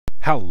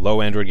Hello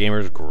Android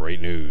gamers,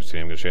 great news. Today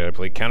I'm going to show you how to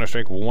play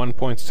Counter-Strike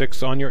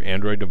 1.6 on your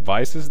Android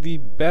device. This is the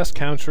best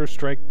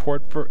Counter-Strike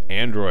port for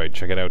Android.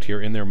 Check it out here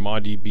in their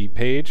ModDB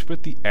page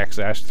with the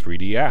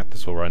Xash3D app.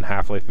 This will run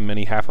Half-Life and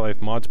many Half-Life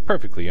mods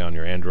perfectly on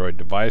your Android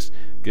device.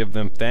 Give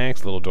them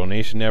thanks, a little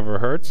donation never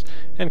hurts,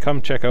 and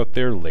come check out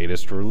their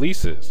latest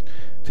releases.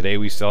 Today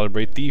we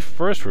celebrate the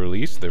first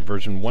release, the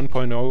version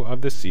 1.0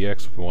 of the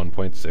CX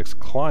 1.6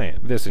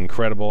 client. This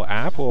incredible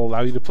app will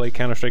allow you to play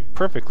Counter-Strike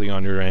perfectly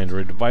on your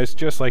Android device,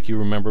 just like you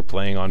remember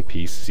playing on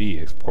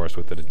PC, of course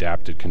with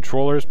adapted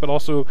controllers, but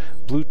also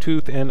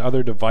Bluetooth and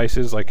other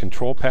devices like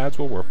control pads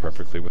will work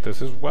perfectly with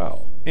this as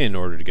well. In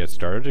order to get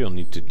started, you'll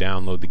need to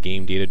download the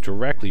game data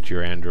directly to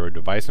your Android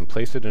device and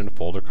place it in a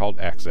folder called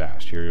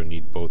Xash. Here you'll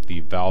need both the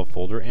Valve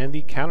folder and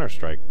the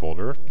Counter-Strike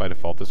folder. By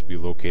default this will be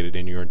located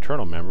in your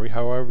internal memory,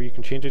 however you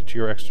can change it to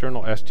your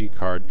external SD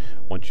card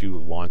once you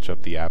launch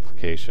up the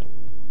application.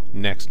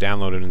 Next,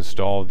 download and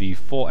install the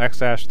full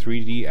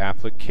Xash3D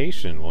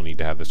application. We'll need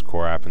to have this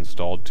core app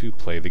installed to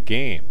play the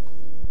game.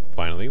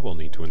 Finally, we'll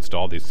need to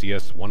install the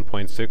CS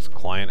 1.6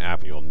 client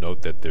app. You'll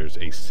note that there's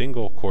a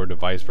single core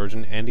device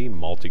version and a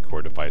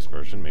multi-core device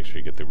version. Make sure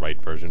you get the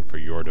right version for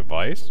your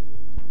device.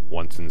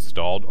 Once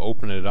installed,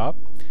 open it up,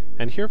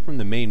 and here from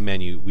the main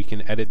menu we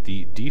can edit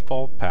the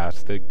default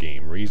path to the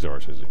game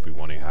resources. If we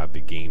want to have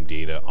the game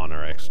data on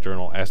our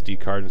external SD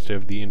card instead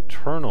of the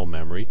internal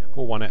memory,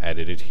 we'll want to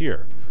edit it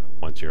here.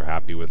 Once you're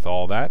happy with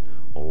all that,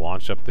 we'll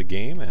launch up the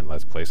game and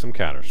let's play some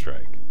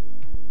Counter-Strike.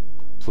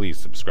 Please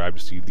subscribe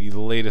to see the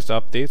latest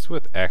updates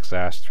with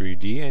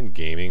Xash3D and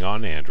gaming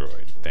on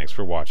Android. Thanks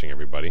for watching,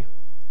 everybody.